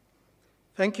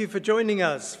Thank you for joining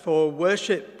us for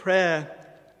worship, prayer,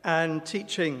 and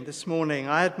teaching this morning.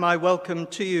 I add my welcome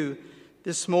to you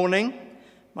this morning.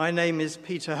 My name is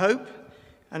Peter Hope,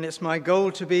 and it's my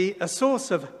goal to be a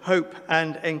source of hope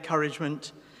and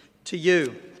encouragement to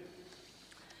you.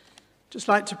 Just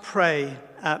like to pray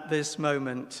at this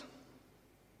moment.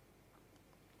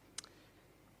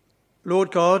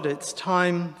 Lord God, it's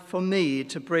time for me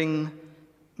to bring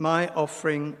my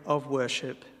offering of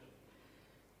worship.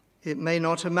 It may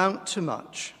not amount to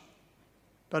much,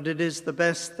 but it is the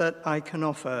best that I can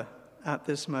offer at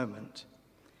this moment.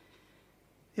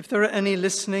 If there are any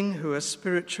listening who are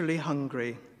spiritually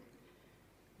hungry,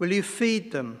 will you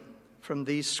feed them from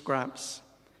these scraps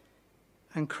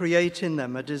and create in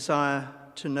them a desire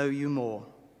to know you more?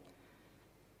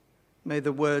 May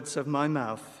the words of my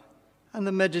mouth and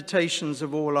the meditations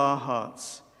of all our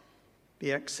hearts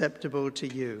be acceptable to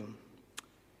you.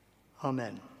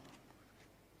 Amen.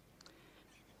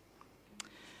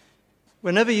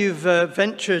 Whenever you've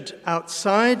ventured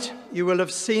outside, you will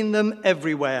have seen them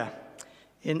everywhere,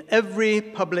 in every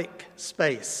public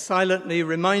space, silently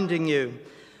reminding you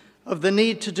of the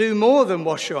need to do more than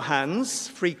wash your hands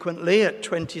frequently at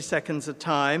 20 seconds a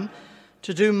time,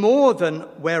 to do more than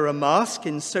wear a mask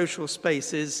in social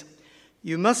spaces.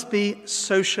 You must be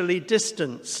socially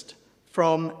distanced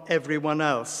from everyone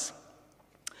else.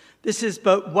 This is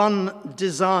but one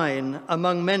design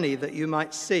among many that you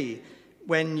might see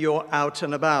when you're out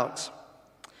and about.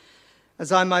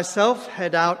 As I myself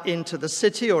head out into the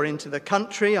city or into the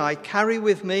country, I carry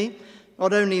with me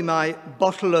not only my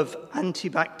bottle of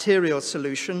antibacterial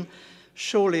solution,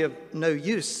 surely of no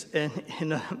use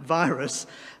in a virus,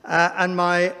 and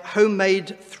my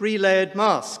homemade 3-layered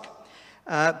mask,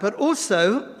 but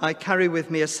also I carry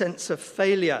with me a sense of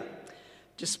failure.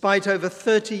 Despite over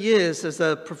 30 years as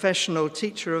a professional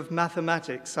teacher of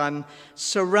mathematics, I'm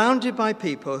surrounded by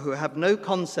people who have no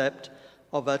concept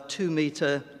of a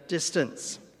 2-meter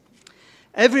distance.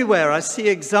 Everywhere I see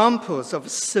examples of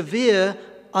severe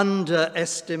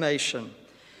underestimation,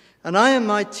 and I and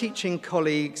my teaching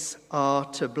colleagues are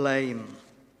to blame.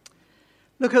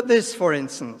 Look at this, for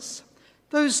instance.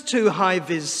 Those two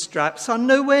high-vis straps are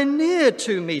nowhere near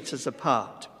 2 meters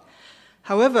apart.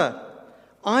 However,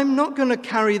 I'm not going to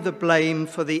carry the blame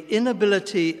for the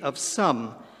inability of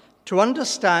some to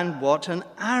understand what an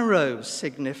arrow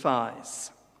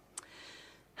signifies.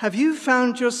 Have you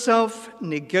found yourself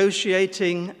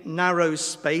negotiating narrow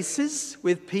spaces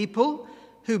with people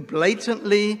who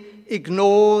blatantly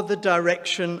ignore the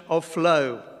direction of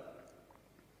flow?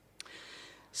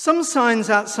 Some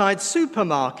signs outside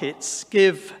supermarkets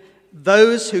give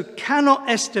those who cannot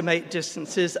estimate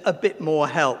distances a bit more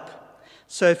help.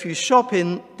 So if you shop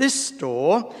in this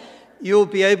store, you'll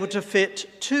be able to fit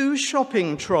 2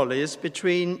 shopping trolleys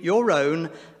between your own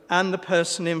and the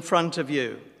person in front of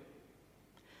you.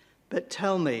 But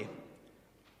tell me,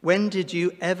 when did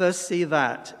you ever see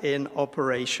that in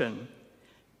operation?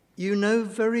 You know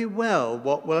very well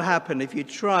what will happen if you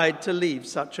tried to leave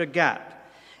such a gap.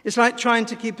 It's like trying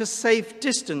to keep a safe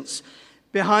distance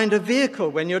behind a vehicle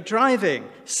when you're driving.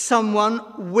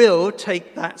 Someone will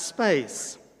take that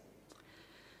space.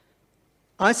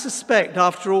 I suspect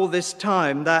after all this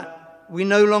time that we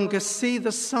no longer see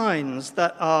the signs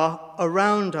that are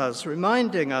around us,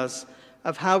 reminding us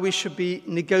of how we should be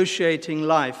negotiating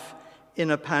life in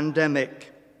a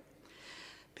pandemic.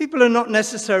 People are not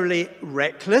necessarily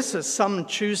reckless, as some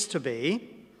choose to be,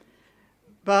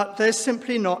 but they're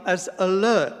simply not as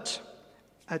alert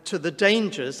to the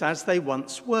dangers as they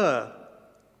once were.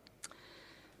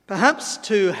 Perhaps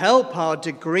to help our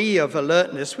degree of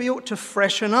alertness, we ought to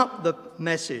freshen up the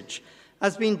message,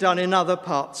 as been done in other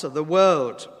parts of the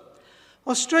world.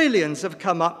 Australians have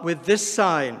come up with this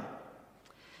sign.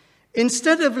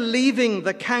 Instead of leaving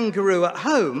the kangaroo at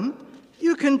home,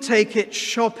 you can take it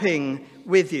shopping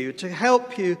with you to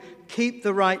help you keep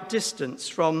the right distance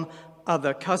from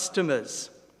other customers.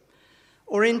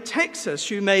 Or in Texas,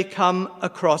 you may come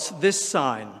across this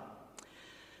sign.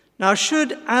 Now,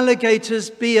 should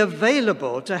alligators be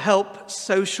available to help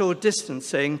social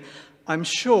distancing, I'm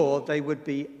sure they would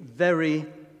be very,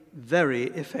 very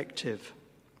effective.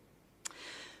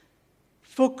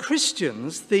 For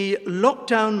Christians, the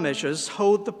lockdown measures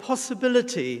hold the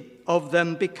possibility of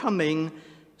them becoming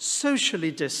socially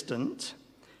distant,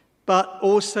 but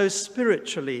also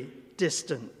spiritually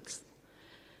distant.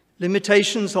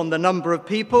 Limitations on the number of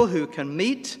people who can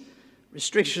meet,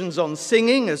 restrictions on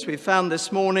singing, as we found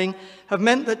this morning, have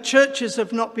meant that churches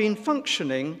have not been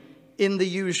functioning in the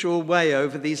usual way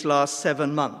over these last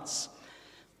 7 months.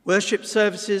 Worship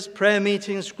services, prayer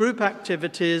meetings, group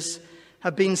activities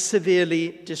have been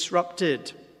severely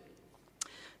disrupted.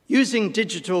 using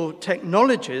digital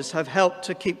technologies have helped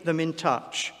to keep them in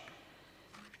touch.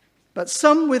 But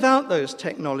some without those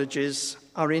technologies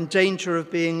are in danger of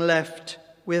being left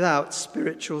without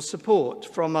spiritual support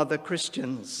from other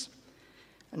Christians.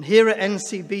 And here at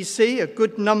NCBC, a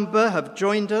good number have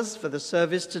joined us for the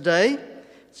service today.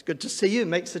 It's good to see you. It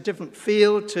makes a different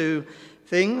feel to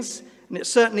things. And it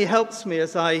certainly helps me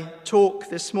as I talk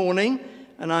this morning,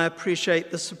 and I appreciate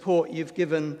the support you've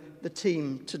given the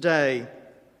team today.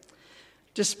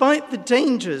 Despite the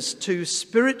dangers to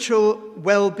spiritual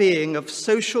well-being of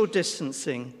social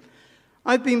distancing,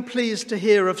 I've been pleased to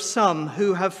hear of some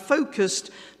who have focused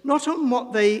not on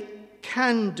what they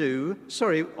can do,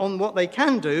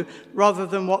 rather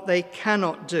than what they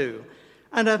cannot do,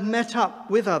 and have met up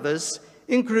with others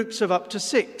in groups of up to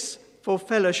 6 for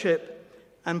fellowship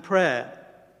and prayer.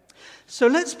 So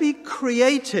let's be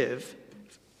creative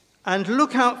and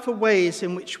look out for ways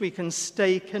in which we can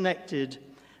stay connected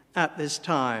at this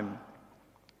time.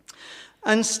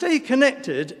 And Stay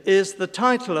Connected is the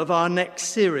title of our next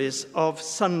series of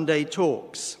Sunday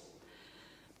Talks.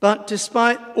 But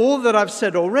despite all that I've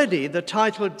said already, the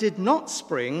title did not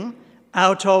spring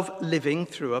out of living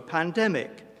through a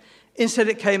pandemic. Instead,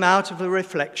 it came out of a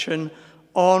reflection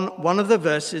on one of the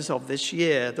verses of this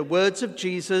year, the words of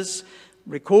Jesus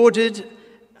recorded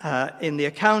in the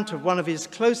account of one of his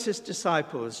closest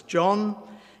disciples, John,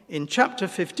 in chapter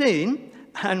 15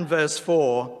 and verse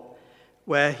 4,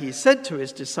 where he said to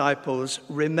his disciples,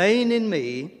 "Remain in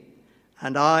me,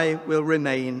 and I will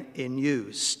remain in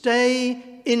you."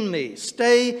 Stay in me,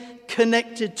 stay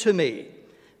connected to me,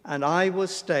 and I will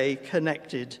stay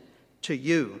connected to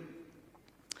you.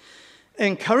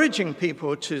 Encouraging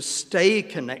people to stay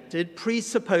connected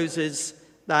presupposes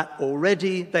that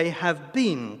already they have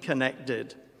been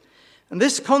connected. And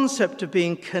this concept of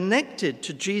being connected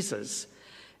to Jesus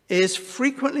is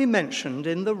frequently mentioned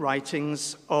in the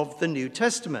writings of the New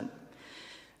Testament,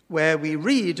 where we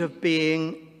read of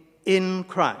being in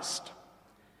Christ.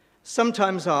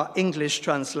 Sometimes our English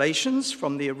translations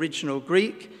from the original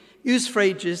Greek use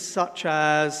phrases such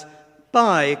as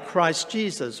by Christ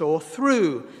Jesus or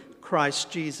through Christ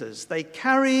Jesus. They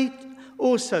carry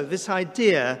also this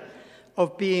idea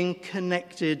of being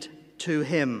connected to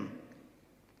him.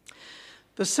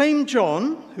 The same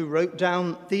John who wrote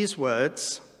down these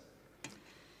words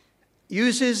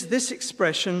uses this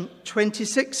expression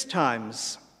 26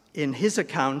 times in his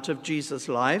account of Jesus'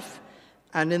 life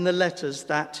and in the letters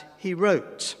that he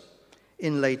wrote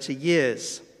in later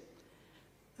years.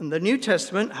 And the New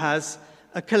Testament has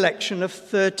a collection of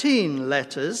 13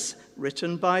 letters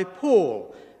written by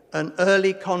Paul, an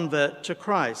early convert to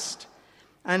Christ.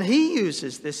 And he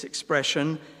uses this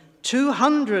expression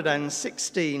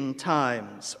 216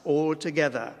 times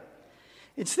altogether.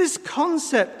 It's this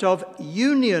concept of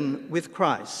union with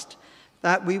Christ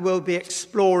that we will be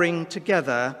exploring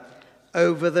together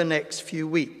over the next few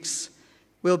weeks.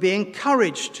 We'll be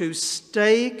encouraged to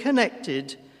stay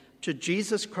connected to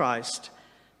Jesus Christ,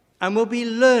 and we'll be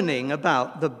learning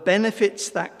about the benefits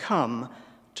that come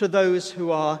to those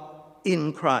who are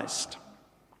in Christ.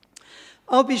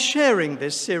 I'll be sharing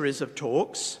this series of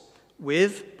talks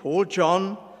with Paul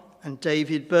John and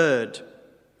David Bird.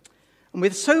 And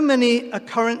with so many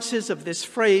occurrences of this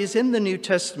phrase in the New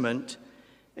Testament,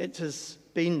 it has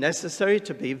been necessary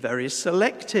to be very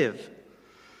selective.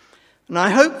 And I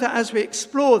hope that as we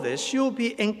explore this, you'll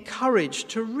be encouraged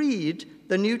to read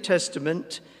the New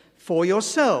Testament for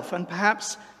yourself and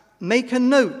perhaps make a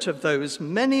note of those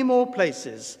many more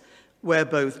places where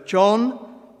both John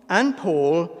and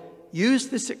Paul use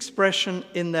this expression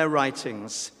in their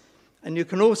writings. And you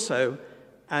can also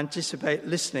anticipate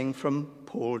listening from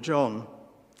Paul John.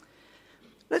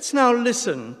 Let's now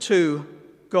listen to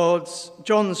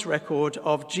John's record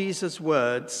of Jesus'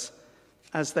 words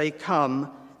as they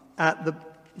come at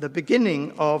the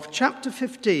beginning of chapter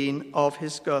 15 of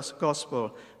his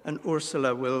gospel, and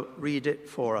Ursula will read it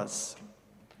for us.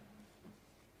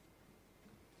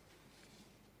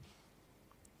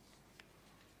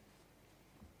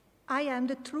 I am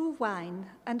the true vine,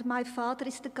 and my Father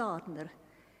is the gardener.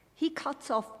 He cuts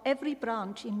off every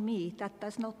branch in me that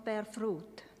does not bear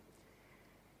fruit,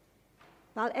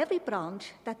 while every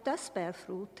branch that does bear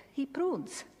fruit, he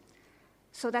prunes,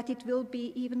 so that it will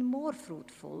be even more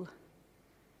fruitful.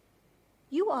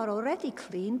 You are already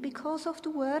clean because of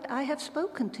the word I have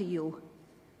spoken to you.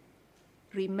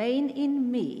 Remain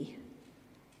in me,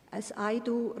 as I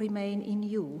do remain in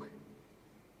you.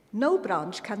 No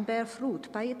branch can bear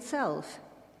fruit by itself.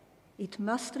 It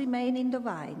must remain in the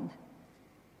vine.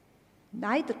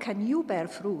 Neither can you bear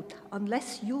fruit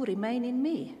unless you remain in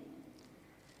me.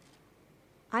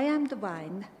 I am the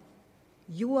vine,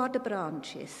 You are the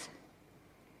branches.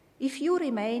 If you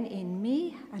remain in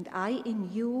me and I in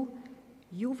you,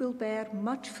 you will bear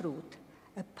much fruit.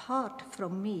 Apart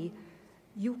from me,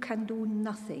 you can do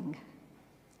nothing.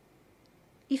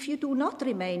 If you do not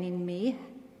remain in me,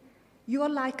 you are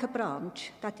like a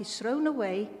branch that is thrown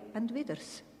away and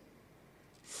withers.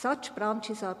 Such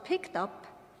branches are picked up,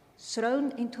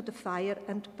 thrown into the fire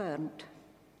and burned.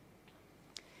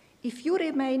 If you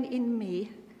remain in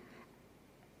me,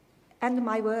 and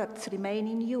my words remain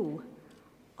in you,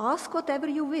 ask whatever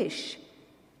you wish,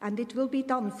 and it will be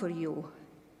done for you.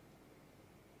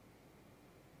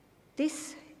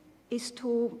 This is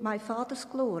to my Father's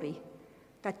glory,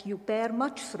 that you bear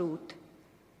much fruit,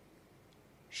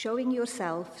 showing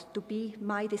yourselves to be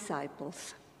my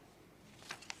disciples.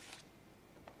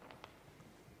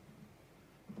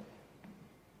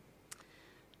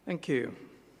 Thank you.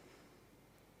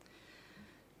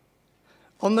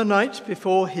 On the night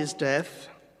before his death,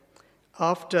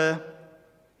 after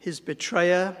his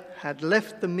betrayer had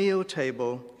left the meal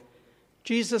table,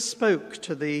 Jesus spoke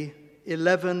to the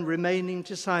 11 remaining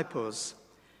disciples,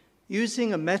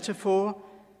 using a metaphor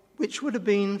which would have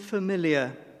been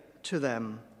familiar to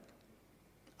them.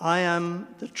 I am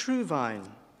the true vine,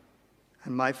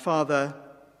 and my Father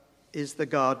is the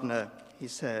gardener, he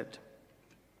said.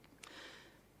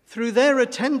 Through their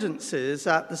attendances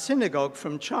at the synagogue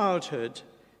from childhood,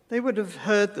 they would have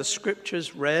heard the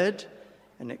scriptures read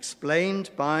and explained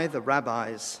by the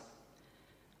rabbis.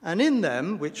 And in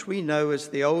them, which we know as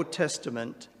the Old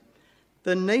Testament,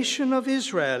 the nation of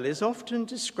Israel is often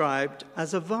described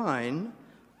as a vine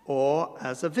or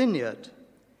as a vineyard.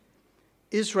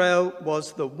 Israel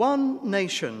was the one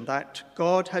nation that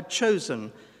God had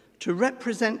chosen to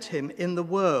represent him in the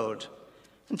world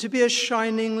and to be a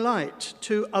shining light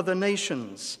to other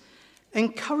nations,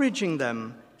 encouraging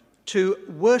them to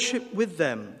worship with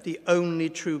them the only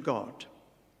true God.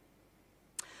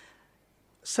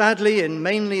 Sadly, in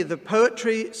mainly the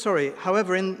poetry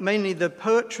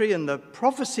and the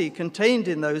prophecy contained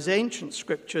in those ancient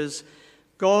scriptures,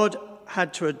 God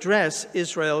had to address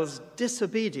Israel's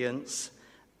disobedience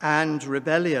and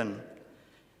rebellion.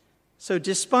 So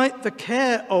despite the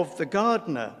care of the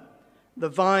gardener, the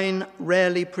vine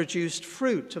rarely produced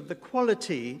fruit of the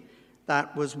quality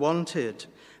that was wanted.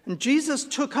 And Jesus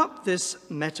took up this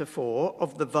metaphor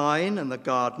of the vine and the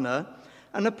gardener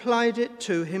and applied it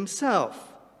to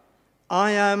himself.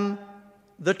 I am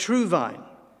the true vine,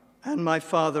 and my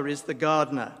Father is the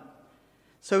gardener.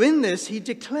 So in this, he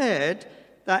declared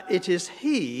that it is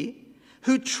he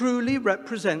who truly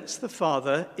represents the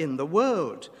Father in the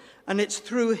world. And it's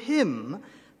through him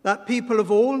that people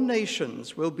of all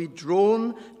nations will be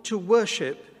drawn to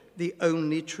worship the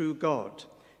only true God.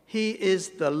 He is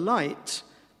the light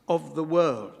of the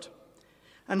world.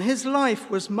 And his life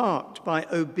was marked by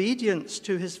obedience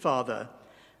to his Father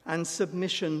and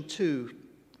submission to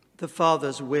the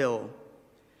Father's will.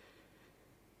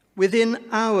 Within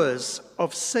hours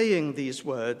of saying these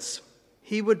words,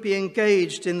 he would be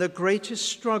engaged in the greatest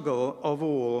struggle of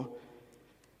all,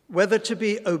 whether to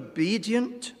be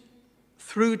obedient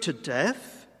through to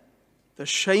death, the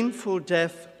shameful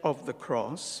death of the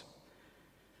cross,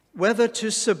 whether to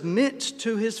submit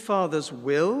to his Father's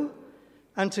will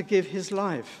and to give his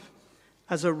life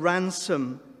as a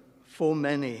ransom for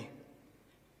many.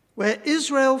 Where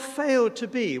Israel failed to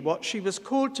be what she was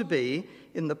called to be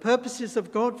in the purposes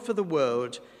of God for the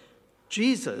world,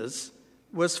 Jesus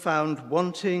was found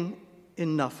wanting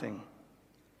in nothing.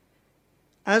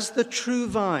 As the true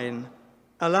vine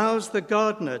allows the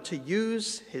gardener to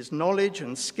use his knowledge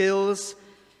and skills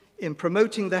in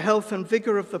promoting the health and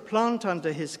vigor of the plant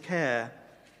under his care,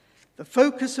 the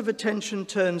focus of attention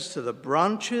turns to the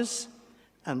branches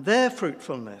and their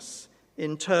fruitfulness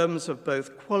in terms of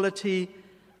both quality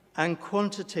and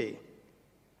quantity.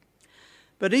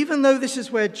 But even though this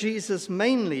is where Jesus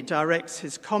mainly directs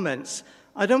his comments,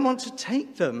 I don't want to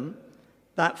take them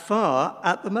that far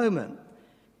at the moment.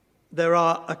 There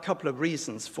are a couple of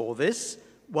reasons for this,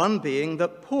 one being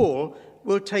that Paul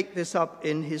will take this up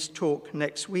in his talk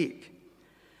next week.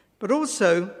 But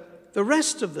also, the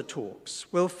rest of the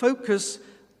talks will focus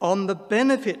on the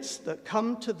benefits that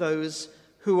come to those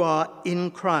who are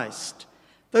in Christ,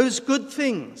 those good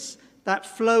things that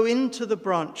flow into the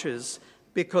branches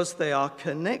because they are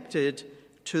connected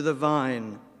to the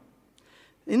vine.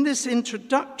 In this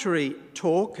introductory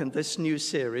talk and this new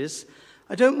series,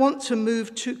 I don't want to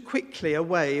move too quickly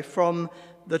away from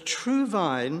the true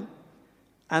vine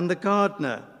and the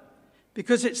gardener,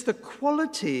 because it's the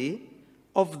quality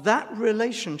of that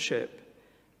relationship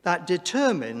that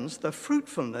determines the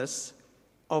fruitfulness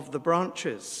of the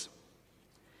branches.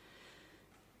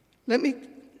 Let me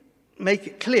make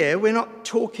it clear, we're not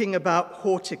talking about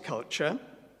horticulture.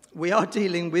 We are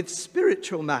dealing with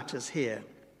spiritual matters here.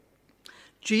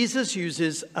 Jesus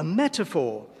uses a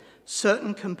metaphor.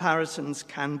 Certain comparisons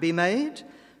can be made,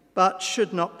 but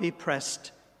should not be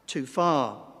pressed too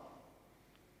far.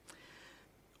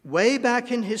 Way back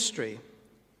in history,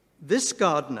 this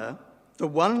gardener, the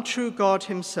one true God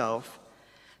himself,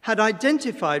 had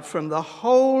identified from the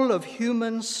whole of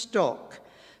human stock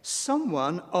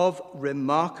someone of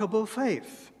remarkable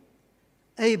faith,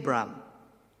 Abram,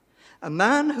 a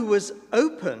man who was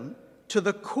open to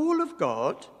the call of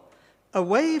God,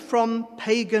 away from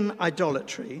pagan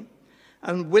idolatry,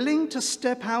 and willing to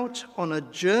step out on a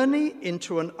journey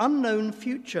into an unknown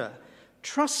future,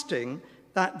 trusting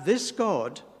that this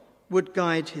God would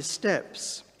guide his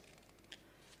steps.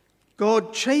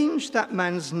 God changed that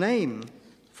man's name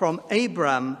from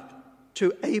Abram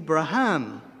to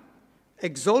Abraham,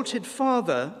 exalted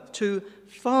father to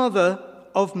father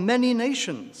of many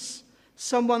nations,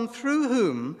 someone through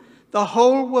whom the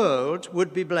whole world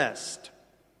would be blessed.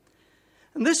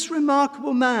 And this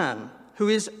remarkable man, who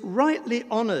is rightly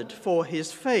honored for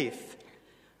his faith,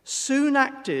 soon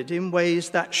acted in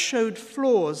ways that showed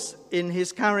flaws in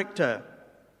his character.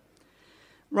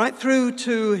 Right through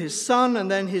to his son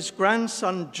and then his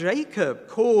grandson Jacob,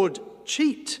 called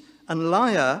cheat and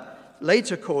liar,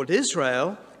 later called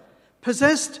Israel,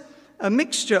 possessed a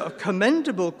mixture of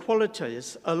commendable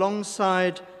qualities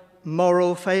alongside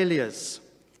moral failures.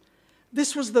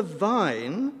 This was the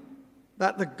vine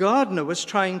that the gardener was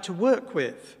trying to work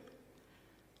with.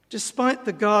 Despite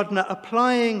the gardener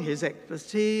applying his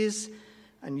expertise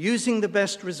and using the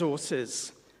best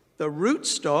resources, the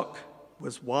rootstock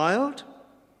was wild,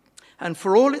 and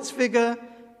for all its vigor,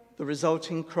 the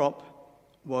resulting crop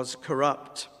was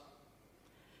corrupt.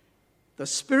 The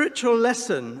spiritual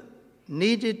lesson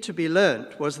needed to be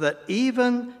learnt was that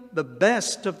even the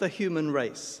best of the human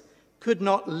race could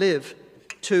not live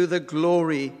to the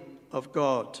glory of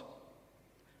God.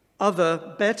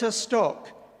 Other, better stock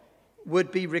would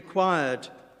be required.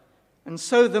 And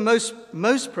so the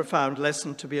most profound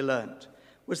lesson to be learnt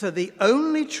was that the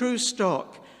only true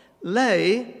stock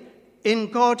lay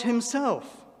in God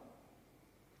himself.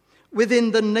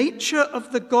 Within the nature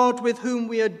of the God with whom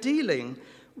we are dealing,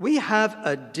 we have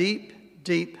a deep,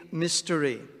 deep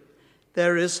mystery.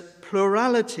 There is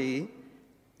plurality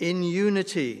in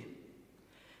unity.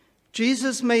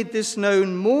 Jesus made this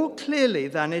known more clearly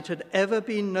than it had ever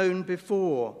been known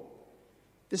before.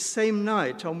 This same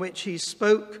night on which he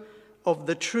spoke of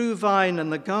the true vine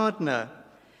and the gardener,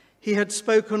 he had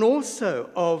spoken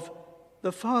also of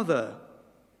the Father,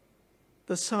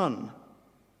 the Son,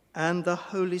 and the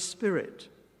Holy Spirit.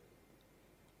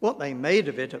 What they made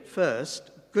of it at first,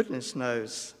 goodness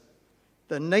knows.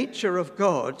 The nature of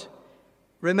God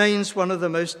remains one of the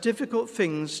most difficult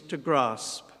things to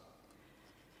grasp.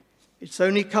 It's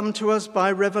only come to us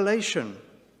by revelation.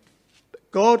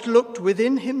 God looked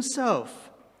within himself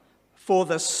for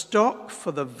the stock,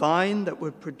 for the vine that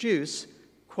would produce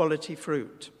quality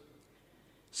fruit.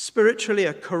 Spiritually,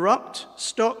 a corrupt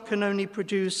stock can only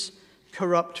produce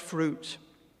corrupt fruit.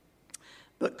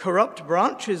 But corrupt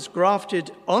branches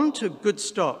grafted onto good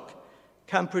stock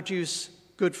can produce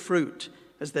good fruit,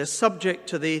 as they're subject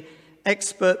to the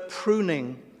expert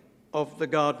pruning of the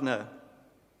gardener.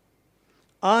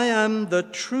 I am the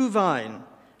true vine,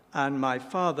 and my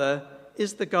Father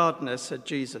is the gardener, said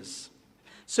Jesus.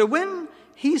 So when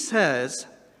he says,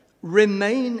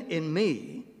 remain in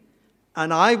me,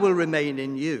 and I will remain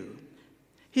in you,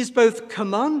 he's both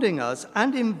commanding us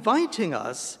and inviting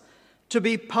us to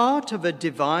be part of a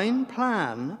divine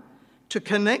plan to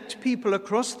connect people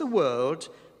across the world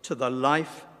to the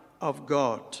life of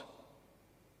God.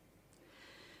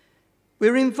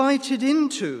 We're invited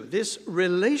into this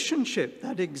relationship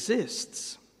that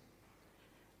exists,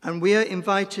 and we are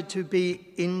invited to be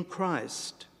in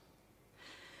Christ.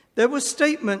 There were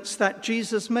statements that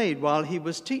Jesus made while he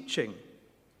was teaching,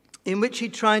 in which he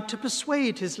tried to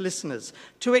persuade his listeners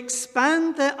to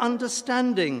expand their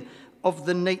understanding of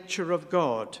the nature of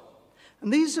God.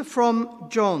 And these are from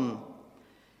John.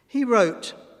 He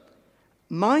wrote,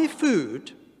 "My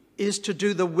food is to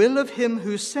do the will of him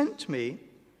who sent me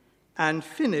and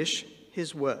finish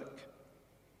his work."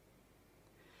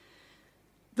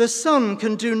 The Son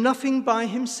can do nothing by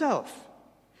himself.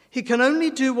 He can only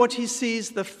do what he sees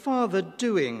the Father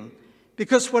doing,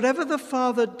 because whatever the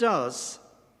Father does,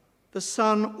 the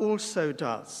Son also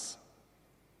does.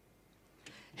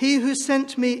 He who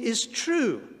sent me is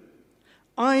true.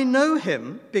 I know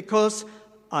him because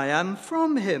I am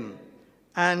from him,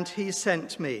 and he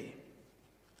sent me.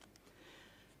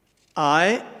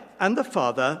 I and the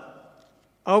Father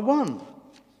are one.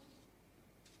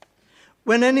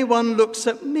 When anyone looks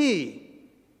at me,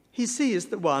 he sees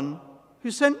the one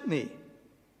who sent me.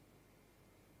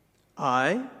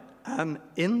 I am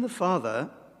in the Father,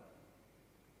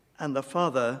 and the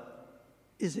Father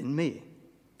is in me.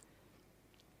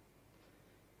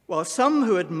 While some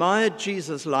who admired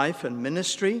Jesus' life and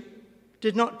ministry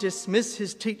did not dismiss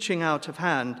his teaching out of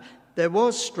hand, there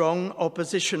was strong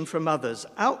opposition from others,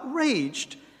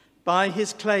 outraged by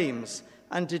his claims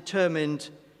and determined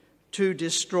to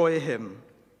destroy him.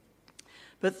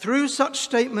 But through such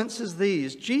statements as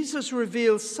these, Jesus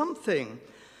reveals something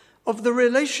of the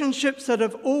relationships that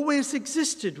have always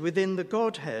existed within the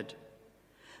Godhead.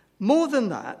 More than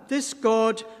that, this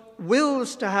God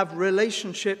wills to have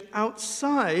relationship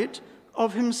outside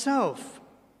of himself.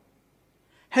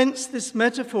 Hence this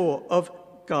metaphor of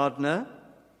gardener,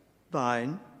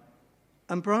 vine,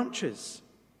 and branches.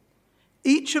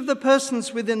 Each of the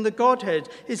persons within the Godhead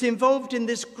is involved in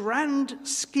this grand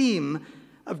scheme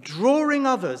of drawing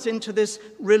others into this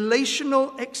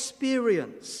relational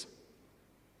experience.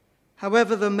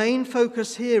 However, the main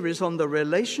focus here is on the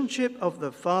relationship of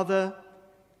the Father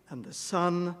and the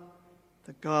Son,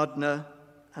 the gardener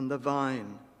and the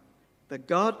vine. The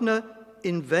gardener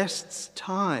invests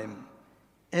time,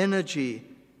 energy,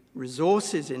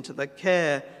 resources into the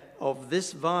care of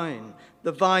this vine.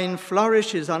 The vine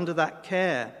flourishes under that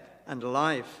care, and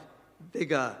life,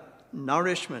 vigor,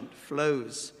 nourishment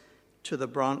flows to the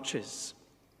branches.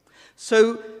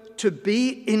 So to be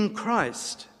in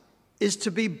Christ is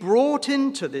to be brought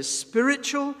into this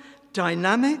spiritual,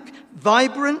 dynamic,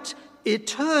 vibrant,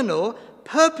 eternal,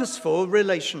 purposeful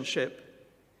relationship.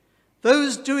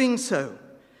 Those doing so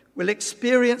will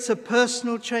experience a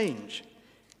personal change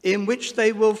in which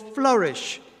they will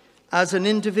flourish as an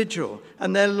individual,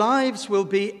 and their lives will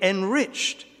be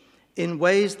enriched in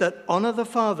ways that honor the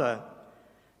Father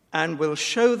and will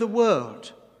show the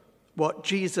world what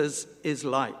Jesus is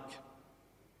like.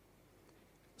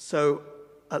 So,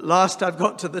 at last I've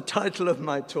got to the title of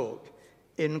my talk,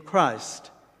 In Christ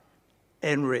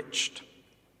Enriched.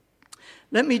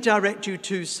 Let me direct you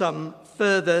to some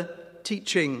further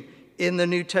teaching in the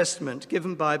New Testament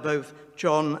given by both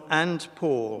John and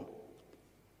Paul.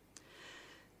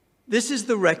 This is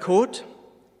the record.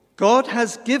 God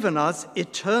has given us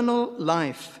eternal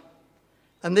life,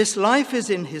 and this life is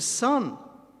in his Son.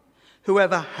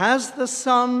 Whoever has the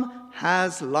Son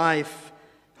has life.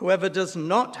 Whoever does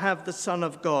not have the Son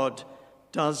of God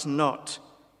does not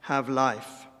have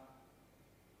life.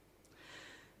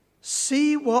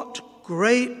 See what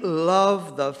great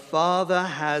love the Father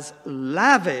has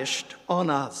lavished on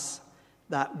us,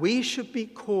 that we should be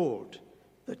called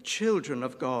the children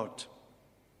of God.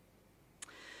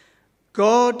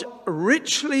 God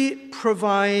richly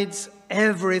provides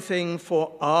everything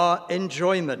for our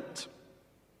enjoyment.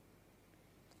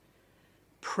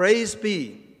 Praise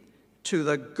be to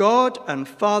the God and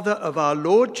Father of our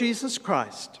Lord Jesus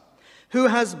Christ, who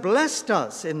has blessed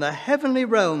us in the heavenly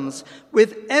realms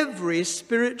with every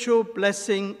spiritual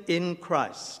blessing in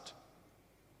Christ.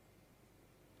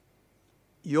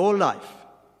 Your life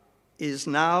is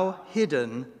now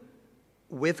hidden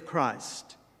with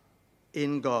Christ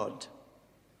in God.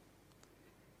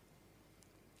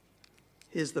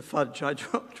 Here's the fudge I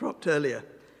dropped earlier.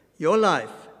 Your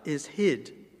life is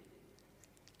hid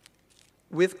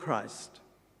with Christ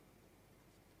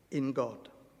in God.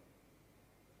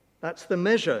 That's the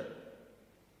measure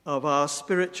of our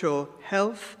spiritual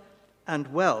health and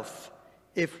wealth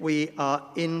if we are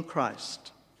in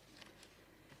Christ.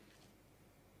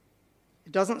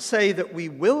 It doesn't say that we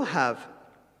will have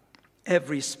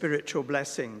every spiritual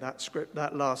blessing,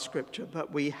 that last scripture,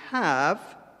 but we have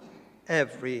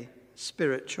every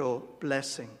spiritual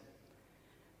blessing.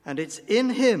 And it's in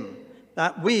him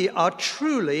that we are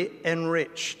truly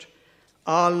enriched.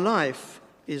 Our life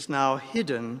is now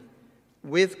hidden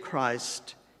with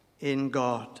Christ in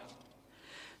God.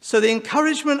 So the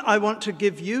encouragement I want to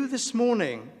give you this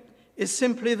morning is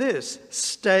simply this: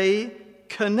 stay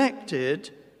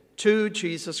connected to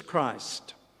Jesus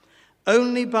Christ.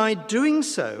 Only by doing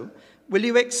so will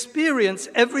you experience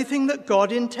everything that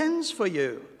God intends for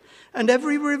you and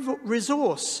every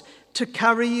resource to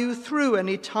carry you through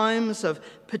any times of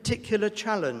particular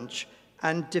challenge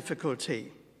and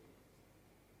difficulty.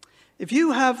 If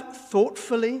you have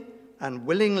thoughtfully and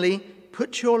willingly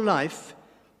put your life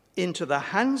into the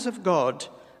hands of God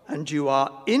and you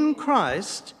are in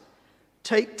Christ,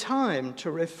 take time to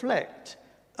reflect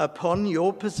upon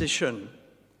your position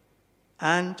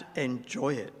and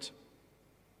enjoy it.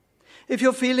 If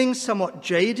you're feeling somewhat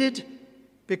jaded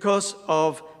because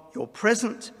of your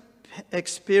present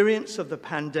experience of the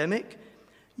pandemic,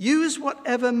 Use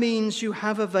whatever means you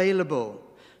have available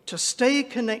to stay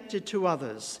connected to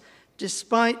others,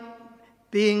 despite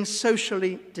being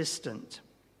socially distant.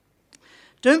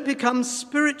 Don't become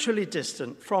spiritually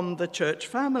distant from the church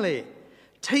family.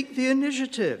 Take the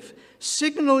initiative.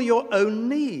 Signal your own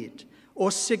need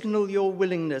or signal your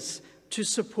willingness to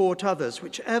support others,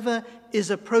 whichever is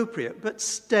appropriate, but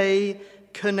stay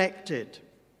connected.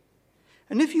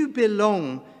 And if you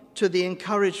belong to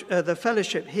the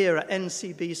fellowship here at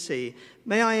NCBC,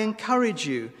 may I encourage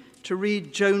you to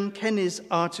read Joan Kenny's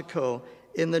article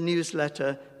in the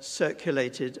newsletter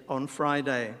circulated on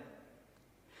Friday.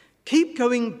 Keep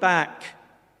going back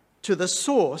to the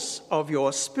source of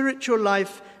your spiritual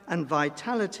life and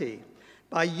vitality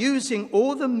by using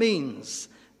all the means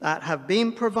that have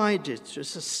been provided to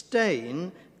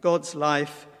sustain God's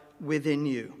life within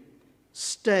you.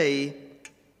 Stay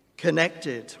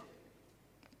connected.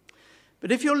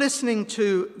 But if you're listening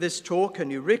to this talk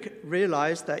and you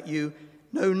realize that you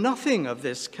know nothing of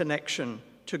this connection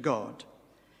to God,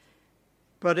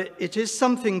 but it is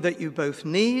something that you both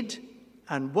need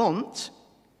and want,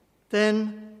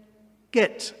 then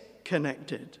get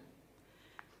connected.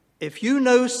 If you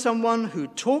know someone who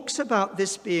talks about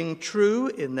this being true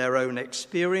in their own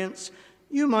experience,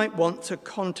 you might want to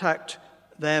contact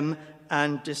them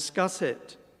and discuss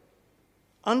it.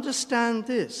 Understand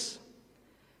this: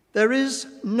 there is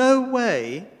no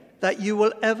way that you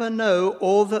will ever know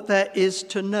all that there is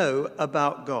to know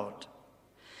about God.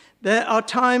 There are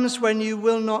times when you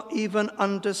will not even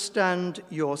understand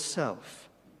yourself.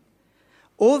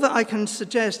 All that I can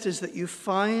suggest is that you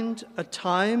find a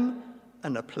time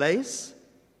and a place,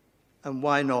 and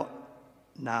why not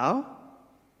now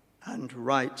and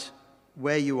right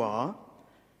where you are,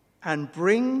 and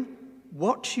bring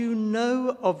what you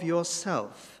know of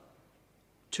yourself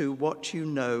to what you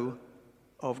know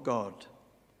of God.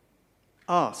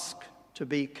 Ask to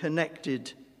be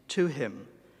connected to him.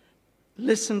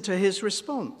 Listen to his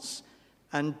response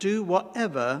and do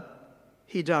whatever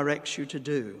he directs you to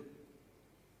do.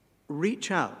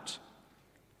 Reach out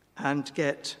and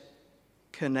get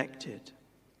connected.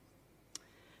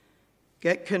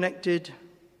 Get connected,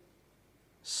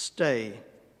 stay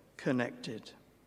connected.